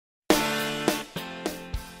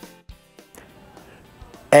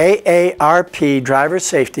AARP Driver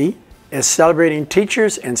Safety is celebrating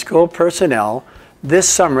teachers and school personnel this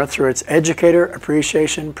summer through its Educator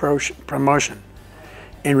Appreciation Promotion.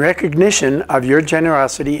 In recognition of your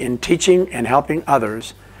generosity in teaching and helping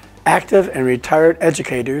others, active and retired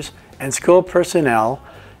educators and school personnel,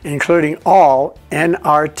 including all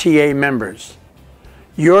NRTA members,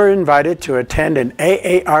 you're invited to attend an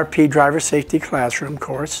AARP Driver Safety Classroom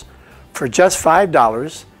course for just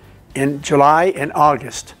 $5 in July and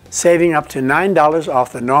August, saving up to $9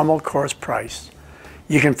 off the normal course price.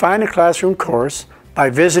 You can find a classroom course by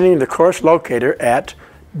visiting the course locator at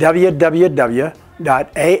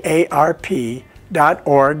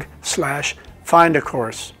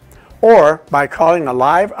www.aarp.org/findacourse or by calling a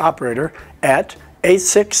live operator at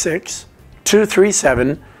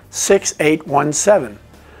 866-237-6817.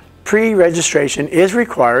 Pre-registration is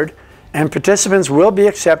required and participants will be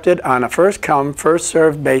accepted on a first-come,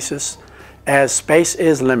 first-served basis as space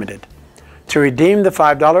is limited. To redeem the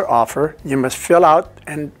 $5 offer, you must fill out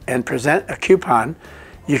and present a coupon.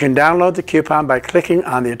 You can download the coupon by clicking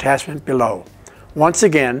on the attachment below. Once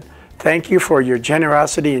again, thank you for your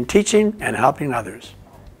generosity in teaching and helping others.